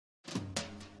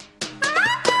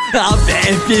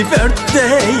Happy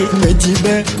birthday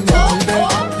Necibe,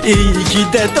 İyi ki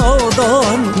de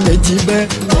doğdun Necibe,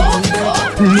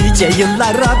 nice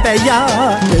yıllara be ya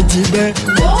Necibe,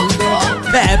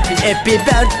 happy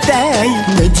birthday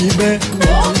Necibe.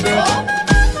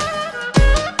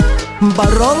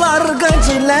 Barolar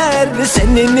gaciler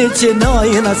senin için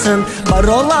oynasın,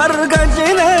 barolar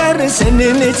gaciler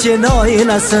senin için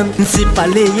oynasın.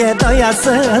 Sipaliye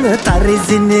doyasın,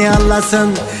 tarizini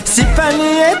alasın,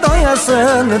 sipaliye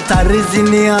doyasın,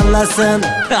 tarizini alasın.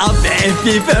 Happy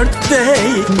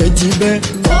birthday Necibe,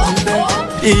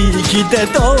 İyi ki de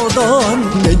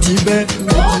doğdun Necibe,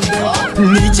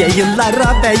 nice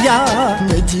yıllara be ya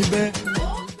Necibe.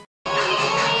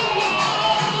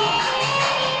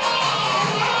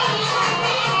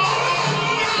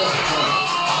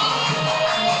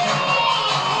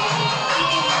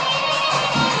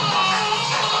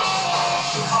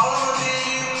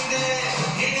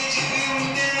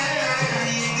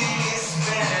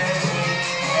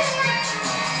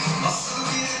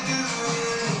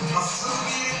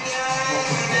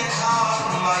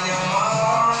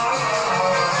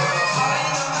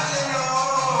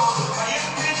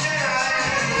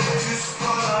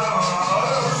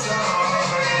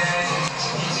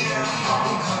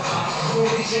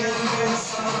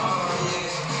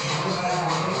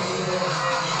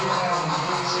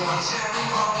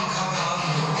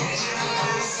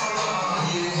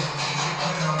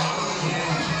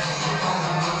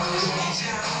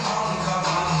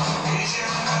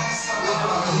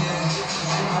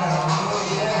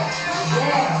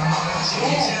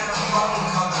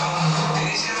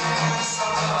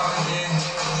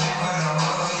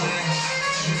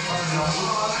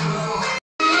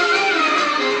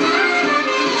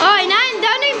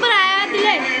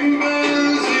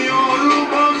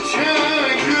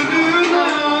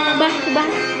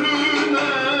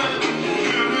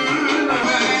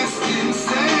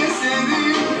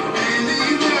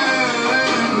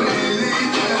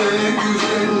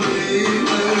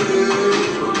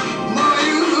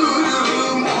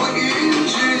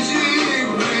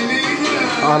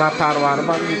 Anahtar var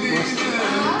bak gitmiş.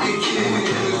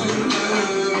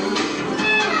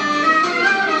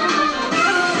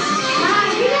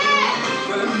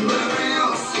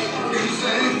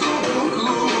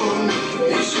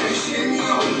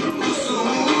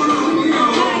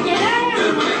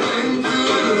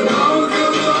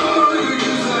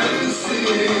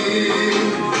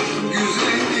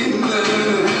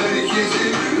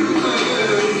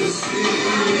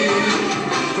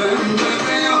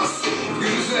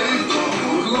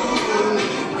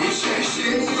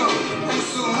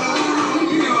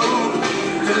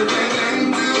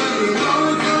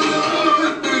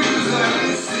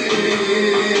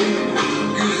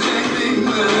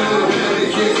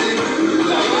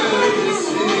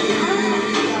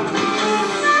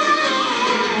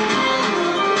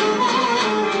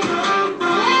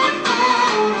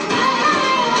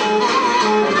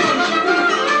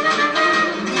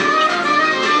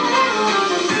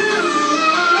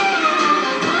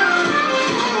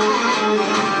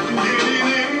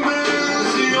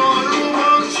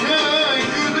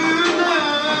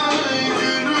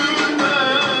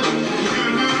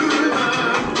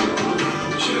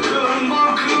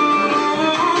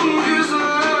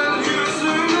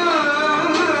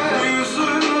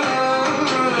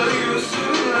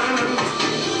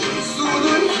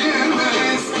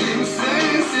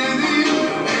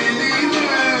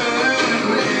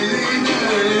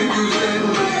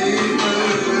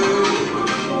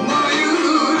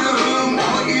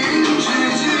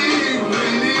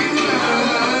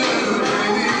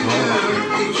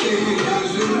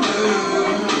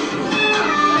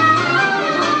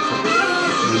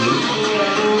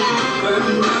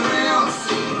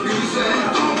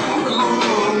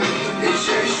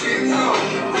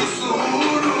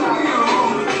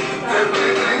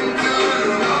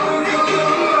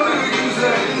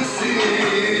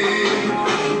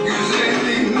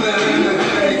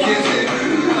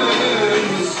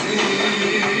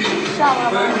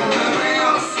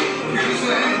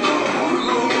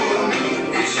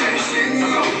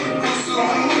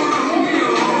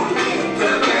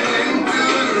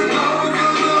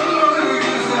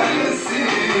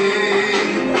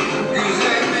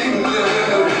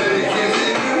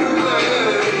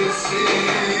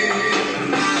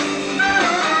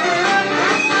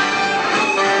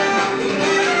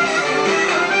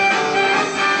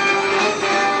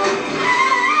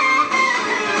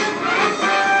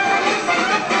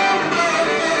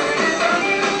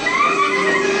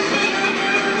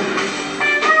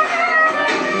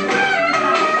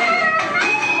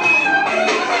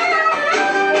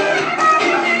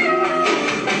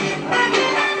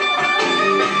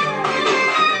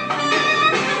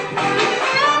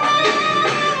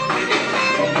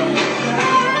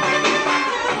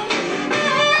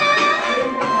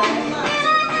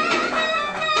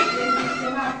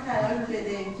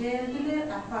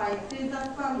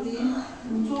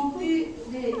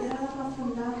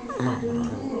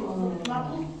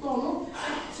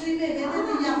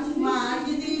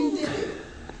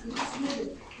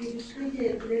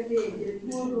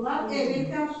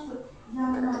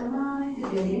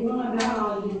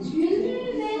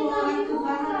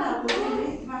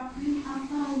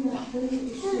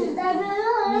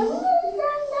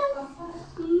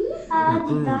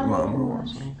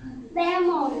 Benim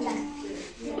olacak.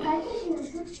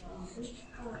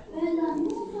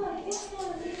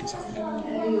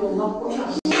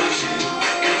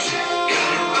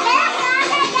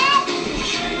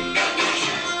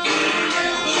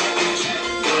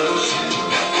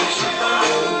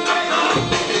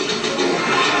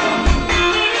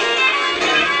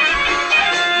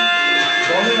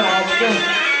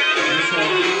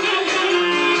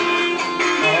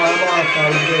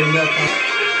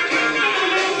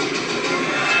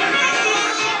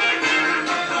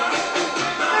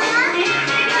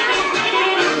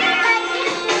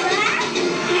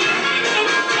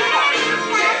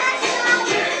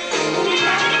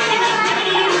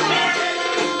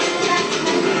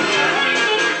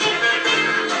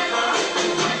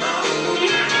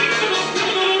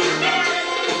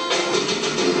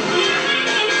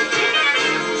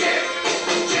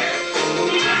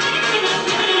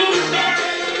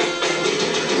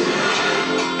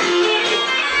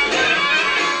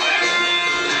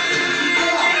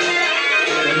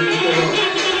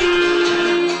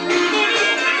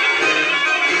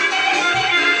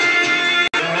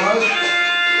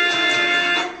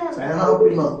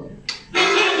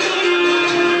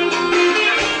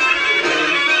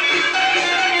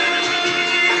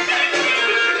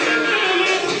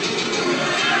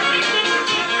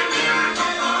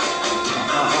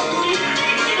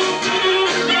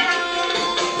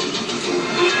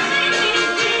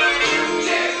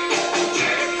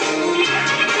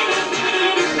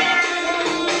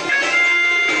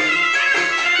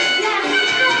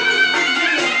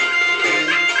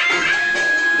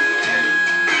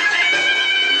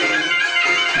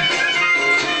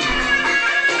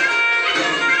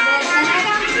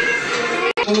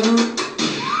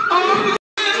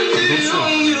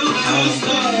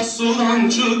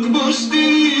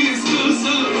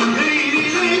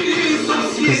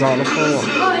 Kızarlık o.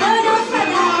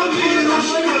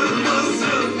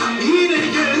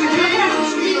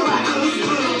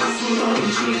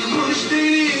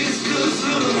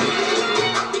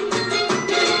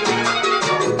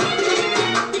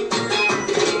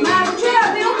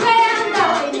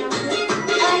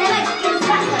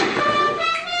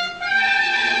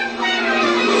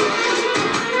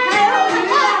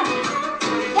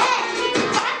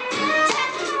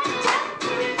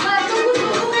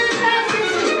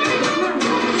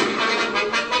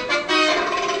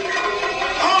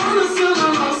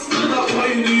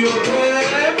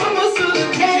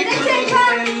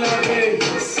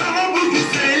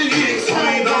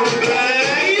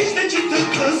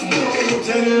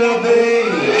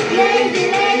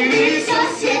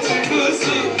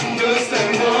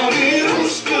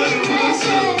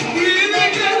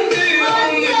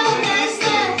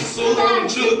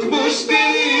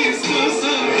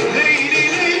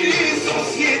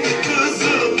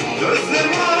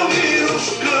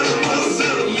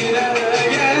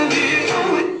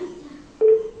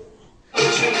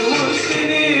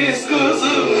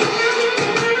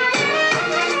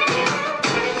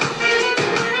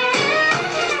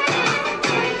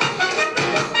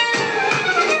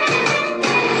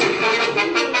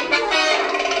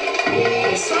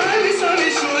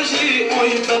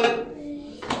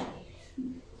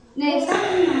 Neyse.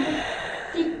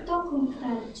 TikTok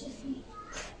kraliçesi.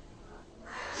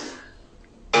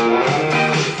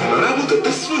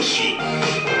 Работа-то свыше.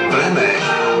 Время.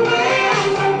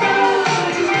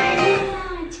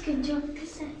 Çıkın çok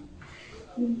güzel.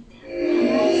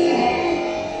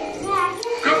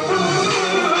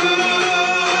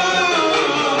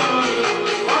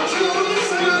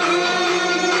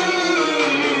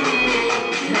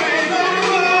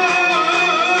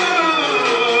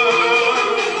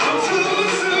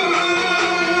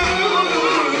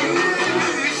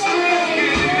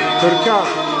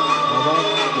 Türkan.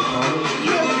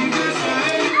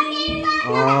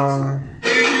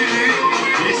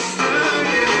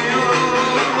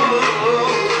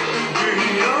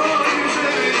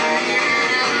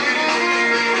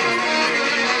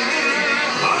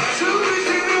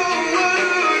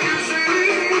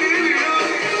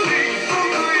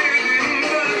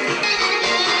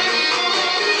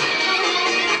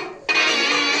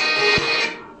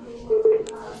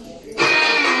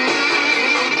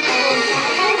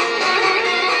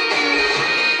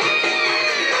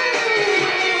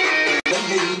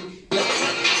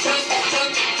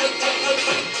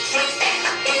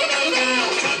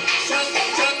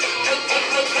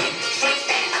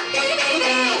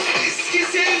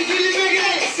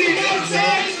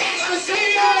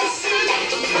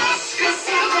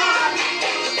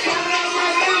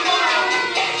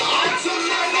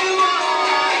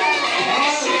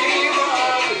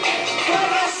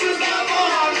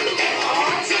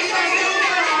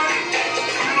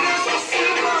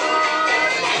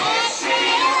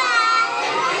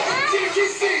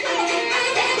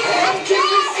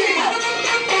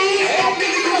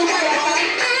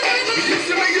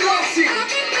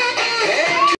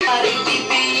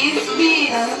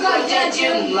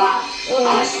 acımla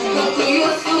aşk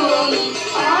dokuyorsun.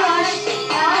 Aşk,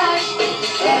 aşk,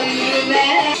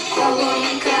 ömrüme kolum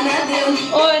kanadım.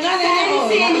 Oyna benim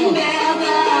Sensin be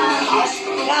adam, aşk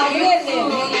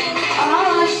dokuyorsun.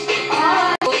 Aşk,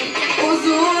 aşk,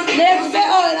 huzur. Ne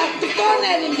güzel oynattık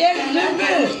oynayalım gel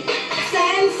zümbül.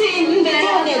 Sensin be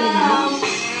adam.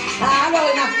 Hala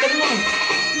oynattın mı?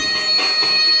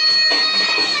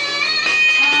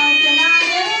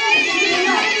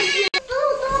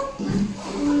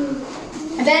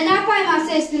 Ben ne yapayım ha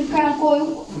sesini kan koyup?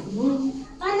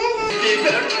 Bana ne? Happy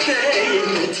birthday,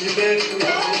 Happy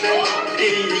birthday.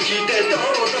 İyi ki de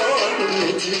doğdun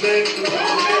Happy birthday.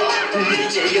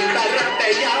 Nice yıllara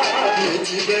beyaz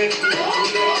Happy birthday.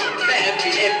 Happy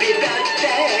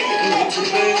birthday, Happy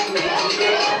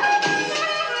birthday.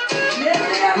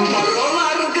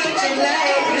 Barolar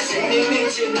geceler senin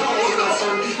için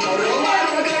oynasın. Barolar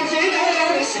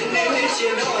geceler senin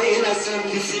için oynasın.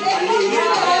 Sipaliye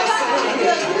doyasın,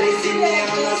 rezilli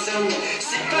anlasın.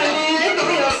 Sipaliye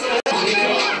doyasın.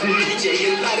 Nice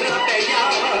yıllara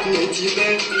beyaz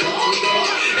Necibe.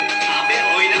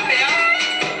 Abi oyna be ya.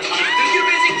 Attır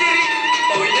göbecekleri.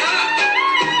 Oyna.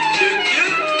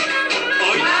 Döktür.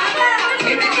 Oyna.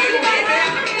 Happy birthday be.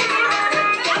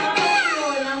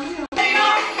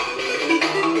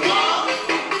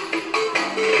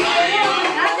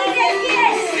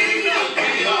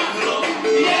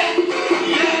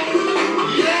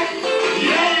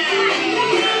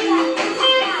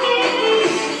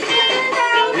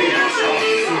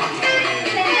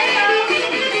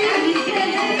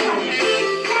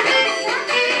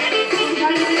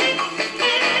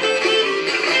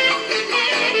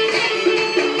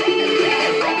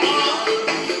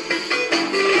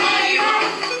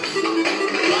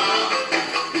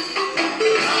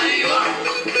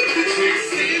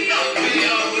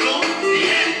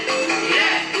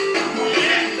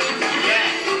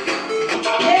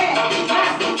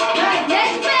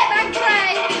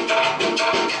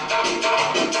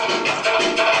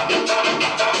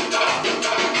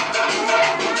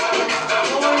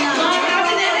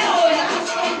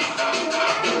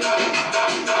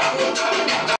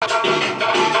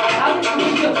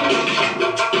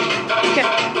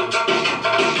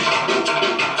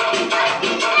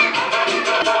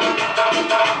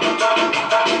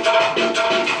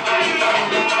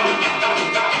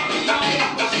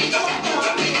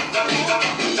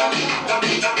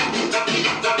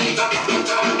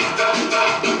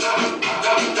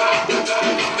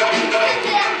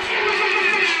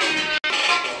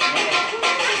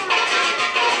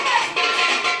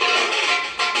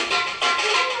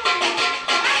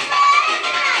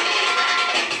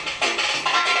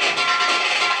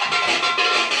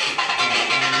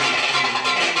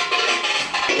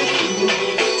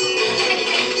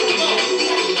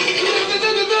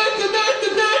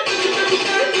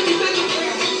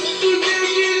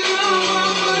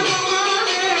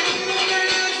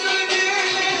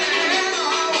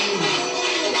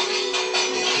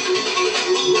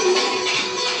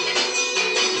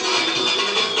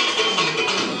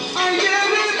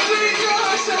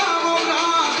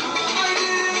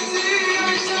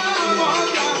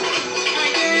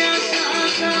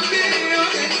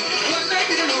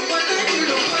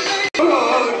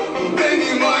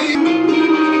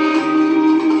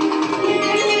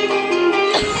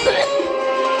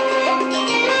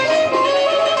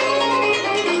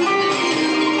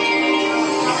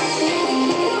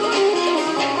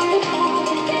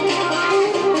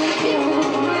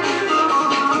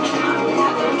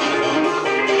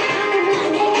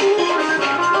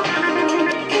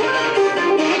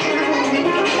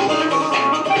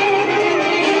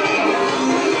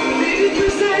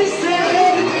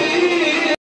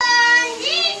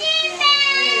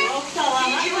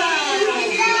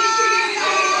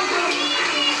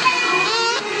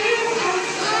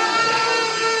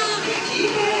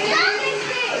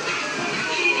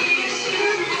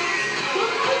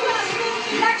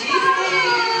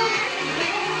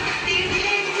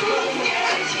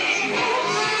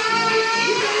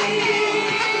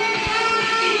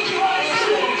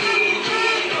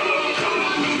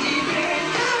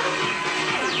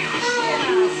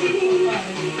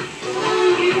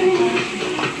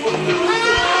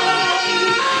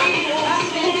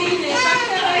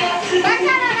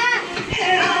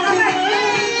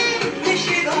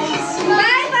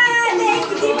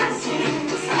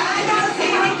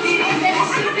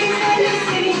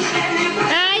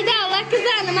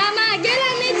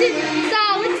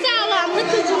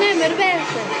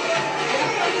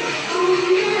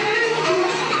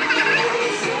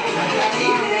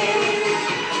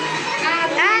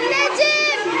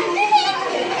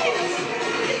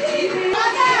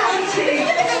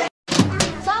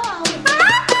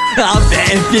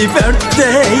 Happy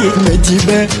birthday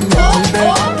Necibe,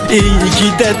 İyi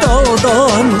ki de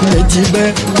doğdun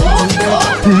Necibe,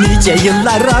 nice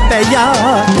yıllara be ya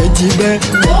Necibe,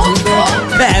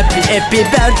 happy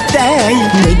birthday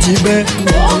Necibe.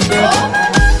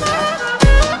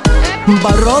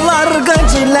 Barolar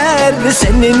gaciler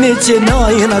senin için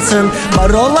oynasın,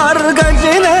 barolar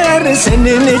gaciler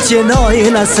senin için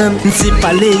oynasın.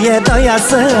 Sipaliye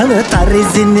doyasın,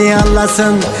 tarizini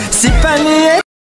alasın, sipaliye